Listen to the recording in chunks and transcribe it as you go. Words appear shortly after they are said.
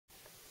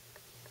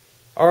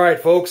Alright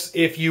folks,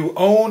 if you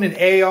own an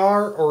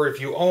AR or if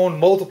you own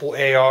multiple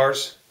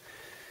ARs,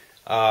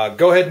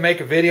 go ahead and make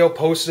a video,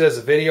 post it as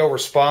a video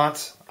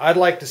response. I'd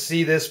like to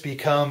see this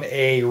become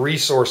a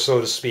resource, so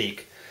to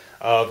speak,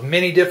 of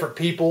many different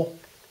people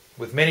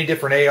with many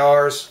different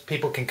ARs.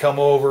 People can come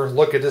over,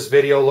 look at this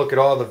video, look at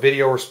all the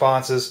video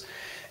responses,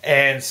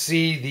 and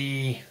see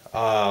the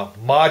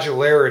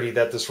modularity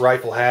that this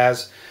rifle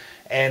has,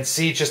 and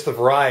see just the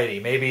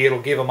variety. Maybe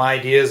it'll give them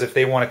ideas if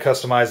they want to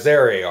customize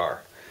their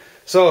AR.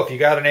 So if you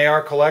got an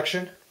AR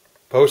collection,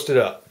 post it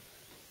up.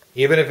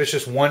 Even if it's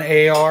just one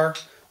AR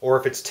or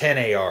if it's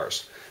 10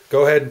 ARs.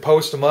 Go ahead and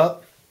post them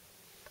up.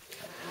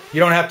 You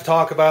don't have to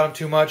talk about them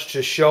too much,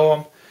 just show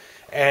them.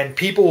 And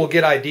people will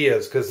get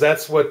ideas, because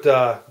that's what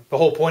the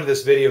whole point of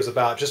this video is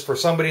about. Just for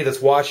somebody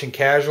that's watching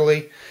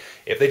casually,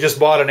 if they just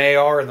bought an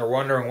AR and they're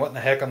wondering what in the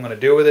heck I'm going to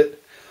do with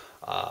it,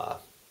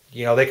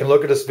 you know, they can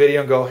look at this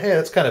video and go, hey,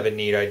 that's kind of a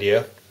neat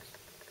idea.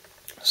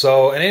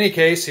 So in any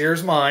case,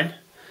 here's mine.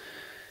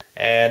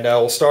 And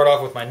we'll start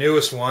off with my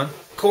newest one.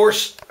 Of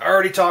course, I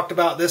already talked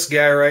about this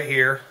guy right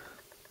here.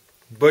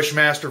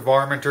 Bushmaster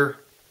Varminter.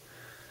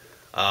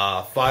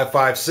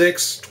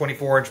 5.56,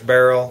 24-inch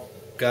barrel.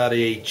 Got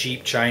a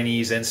cheap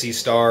Chinese NC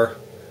Star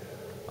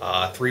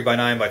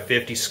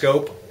 3x9x50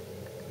 scope.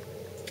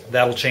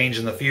 That'll change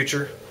in the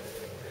future.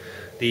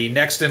 The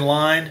next in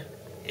line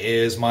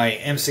is my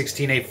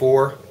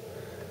M16A4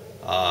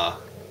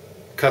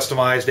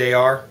 customized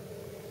AR.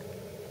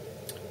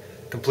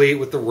 Complete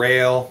with the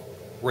rail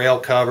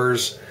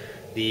covers,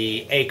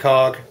 the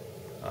ACOG,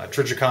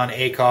 Trijicon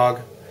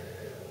ACOG,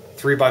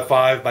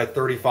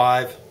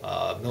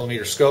 3x5x35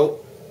 millimeter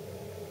scope.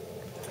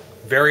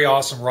 Very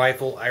awesome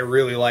rifle. I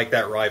really like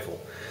that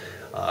rifle.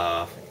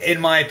 In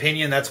my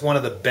opinion, that's one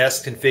of the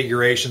best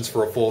configurations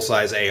for a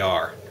full-size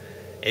AR.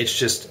 It's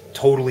just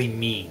totally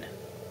mean.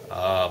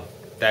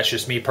 That's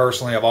just me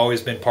personally. I've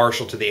always been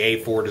partial to the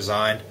A4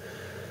 design,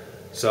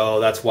 so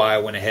that's why I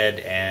went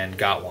ahead and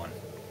got one.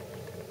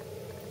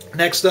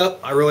 Next up,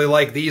 I really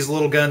like these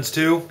little guns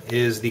too,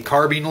 is the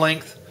carbine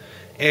length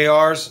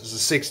ARs. It's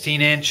a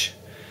 16-inch.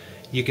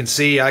 You can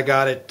see I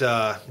got it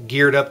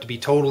geared up to be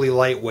totally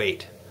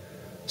lightweight,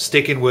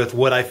 sticking with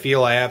what I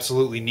feel I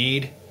absolutely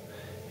need.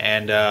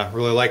 And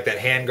really like that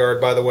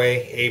handguard, by the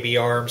way,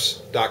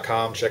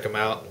 abarms.com, check them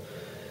out.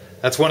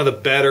 That's one of the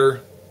better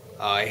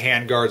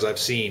handguards I've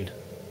seen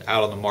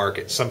out on the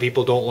market. Some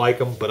people don't like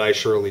them, but I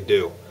surely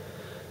do.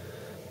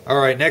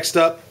 Alright, next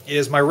up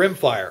is my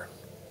rimfire.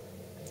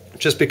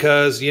 Just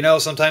because, you know,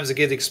 sometimes it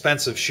gets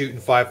expensive shooting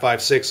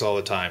 5.56 all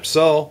the time.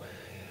 So,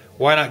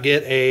 why not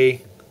get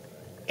a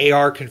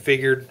AR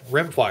configured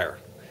rimfire?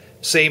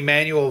 Same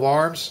manual of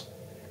arms.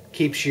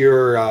 Keeps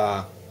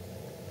your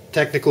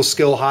technical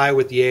skill high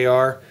with the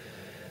AR.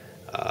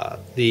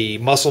 The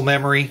muscle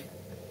memory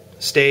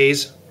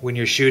stays when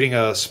you're shooting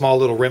a small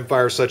little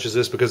rimfire such as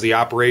this, because the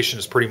operation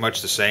is pretty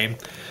much the same.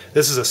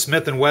 This is a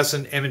Smith &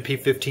 Wesson M&P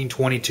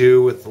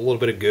 1522 with a little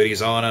bit of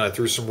goodies on it. I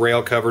threw some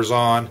rail covers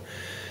on.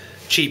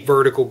 Cheap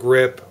vertical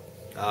grip.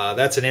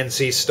 That's an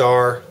NC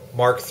Star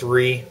Mark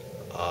III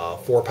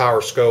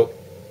 4-power scope.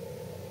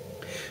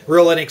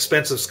 Real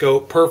inexpensive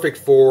scope, perfect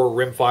for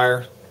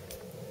rimfire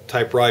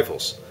type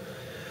rifles.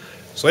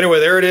 So anyway,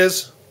 there it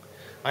is.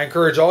 I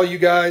encourage all you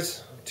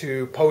guys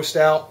to post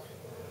out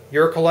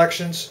your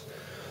collections,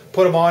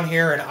 put them on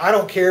here, and I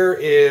don't care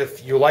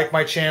if you like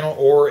my channel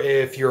or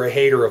if you're a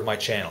hater of my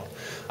channel.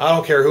 I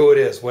don't care who it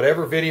is.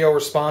 Whatever video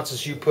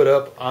responses you put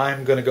up,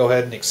 I'm going to go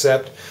ahead and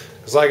accept.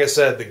 Because like I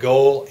said, the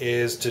goal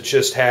is to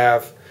just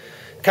have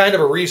kind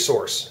of a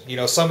resource. You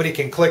know, somebody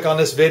can click on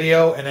this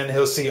video and then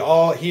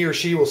he or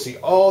she will see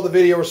all the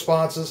video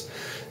responses.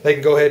 They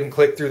can go ahead and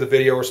click through the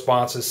video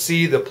responses,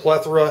 see the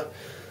plethora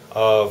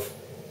of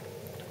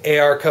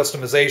AR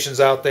customizations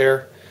out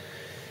there,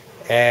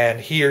 and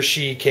he or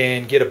she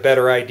can get a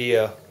better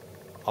idea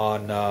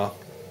on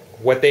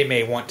what they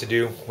may want to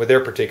do with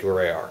their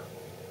particular AR.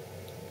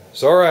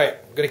 So alright,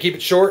 I'm going to keep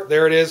it short.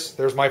 There it is.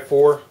 There's my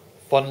 4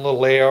 fun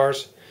little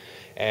ARs.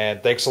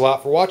 And thanks a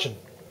lot for watching.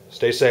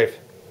 Stay safe.